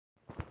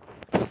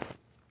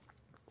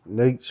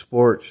Nate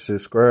Sports,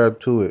 subscribe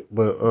to it.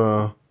 But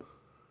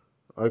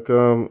I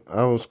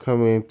was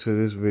coming into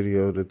this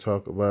video to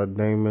talk about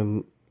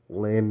Damon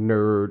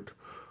Lillard.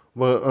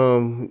 But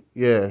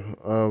yeah,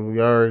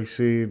 you already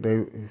see he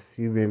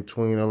been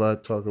tweeting a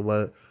lot, talking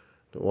about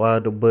why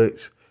the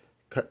Bucks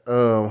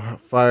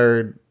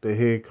fired the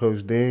head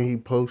coach. Then he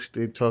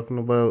posted talking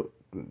about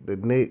the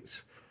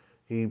Knicks.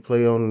 He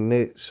play on the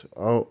Nets.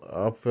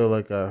 I feel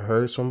like I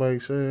heard somebody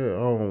say that. I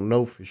don't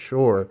know for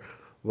sure.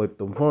 But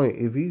the point,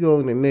 if he go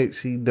in the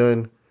Nets, he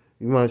done.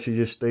 You might should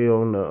just stay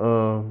on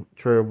the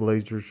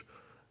Trailblazers.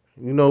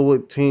 You know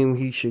what team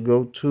he should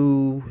go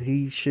to?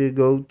 He should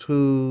go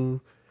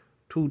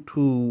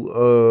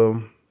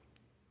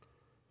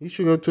he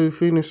should go to the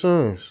Phoenix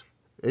Suns.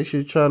 They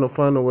should try to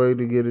find a way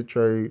to get a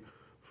trade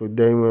for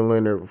Damian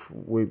Lillard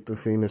with the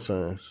Phoenix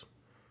Suns.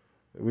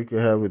 We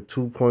could have a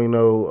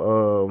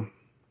 2.0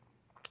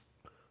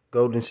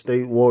 Golden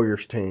State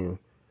Warriors team.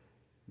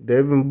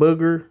 Devin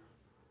Booker,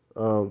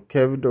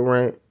 Kevin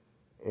Durant,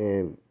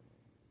 and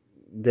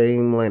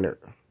Dame Lillard.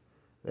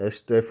 That's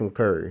Stephen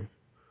Curry.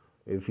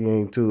 If he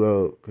ain't too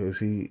old, because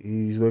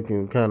he's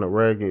looking kind of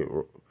ragged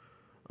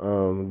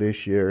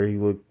this year. He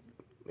looked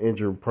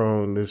injury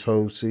prone this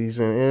whole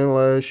season and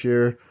last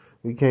year.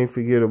 We can't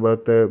forget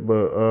about that.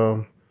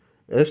 But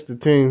that's the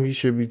team he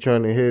should be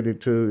trying to head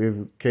it to if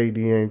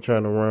KD ain't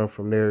trying to run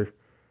from there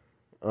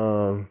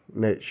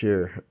next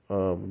year.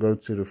 Go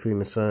to the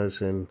Phoenix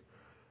Suns, and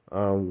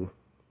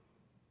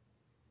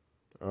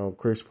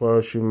Chris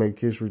Paul should make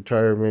his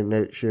retirement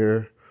next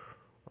year,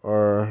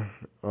 or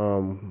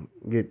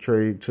get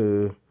traded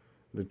to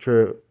the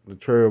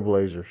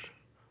Trailblazers,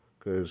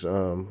 because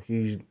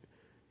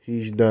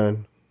he's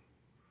done.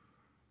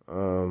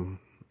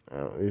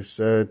 It's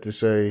sad to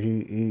say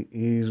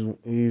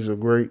he's a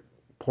great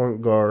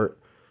point guard.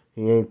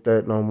 He ain't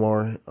that no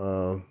more.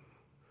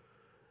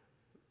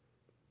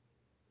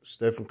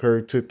 Stephen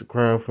Curry took the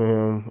crown from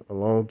him a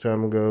long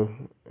time ago,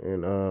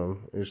 and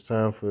it's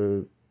time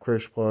for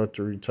Chris Paul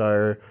to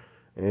retire,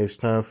 and it's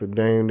time for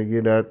Dame to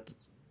get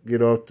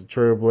off the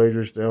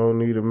Trailblazers. They don't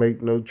need to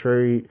make no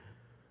trade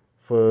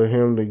for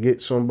him to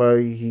get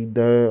somebody. He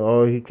done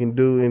all he can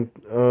do in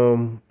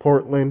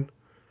Portland.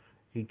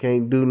 He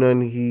can't do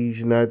nothing.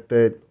 He's not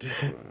that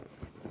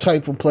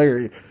type of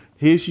player.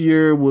 His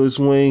year was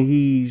when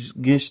he's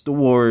against the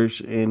Warriors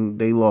and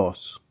they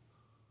lost.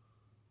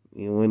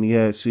 And when he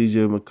had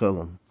CJ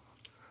McCollum.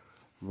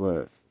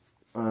 But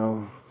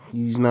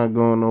he's not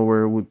going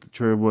nowhere with the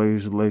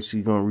Trailblazers unless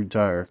he's gonna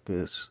retire,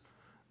 because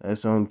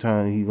that's the only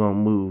time he gonna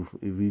move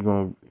if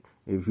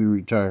he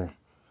retire.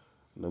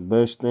 The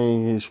best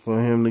thing is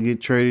for him to get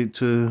traded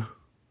to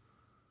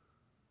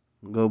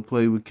go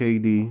play with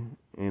KD,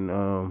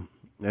 and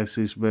that's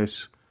his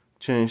best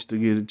chance to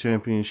get a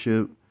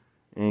championship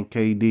and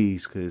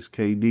KD's, because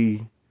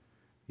KD,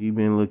 he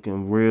been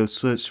looking real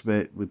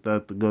suspect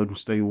without the Golden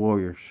State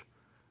Warriors.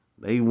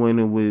 They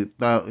winning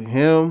without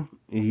him.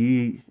 I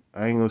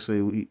ain't gonna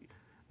say they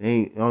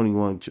ain't only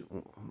won.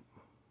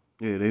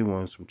 Yeah, they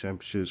won some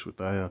championships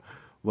without him,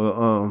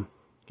 but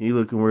he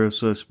looking real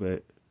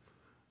suspect.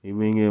 He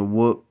been getting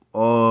whooped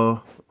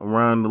all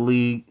around the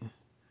league.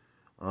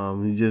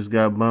 He just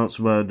got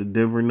bounced by the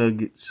Denver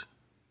Nuggets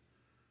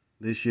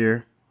this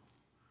year.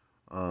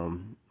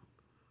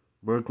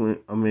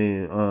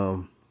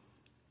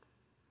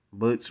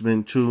 Butt's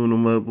been chewing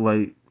him up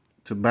like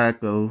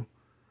tobacco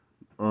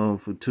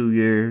for 2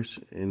 years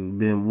and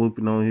been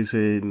whooping on his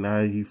head.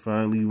 Now he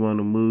finally want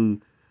to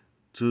move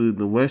to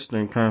the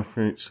Western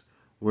Conference,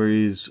 where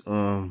he's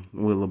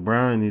with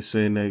LeBron. He's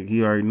saying that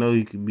he already know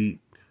he could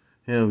beat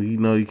him. He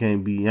know he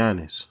can't beat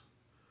Giannis.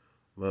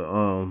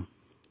 But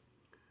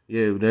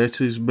yeah, that's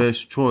his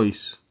best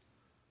choice.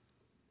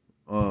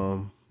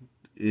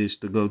 Is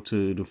to go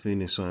to the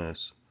Phoenix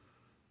Suns.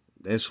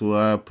 That's who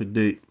I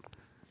predict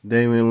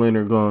Damian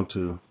Lillard going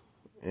to.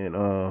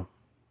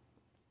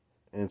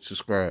 And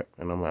subscribe,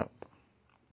 and I'm out.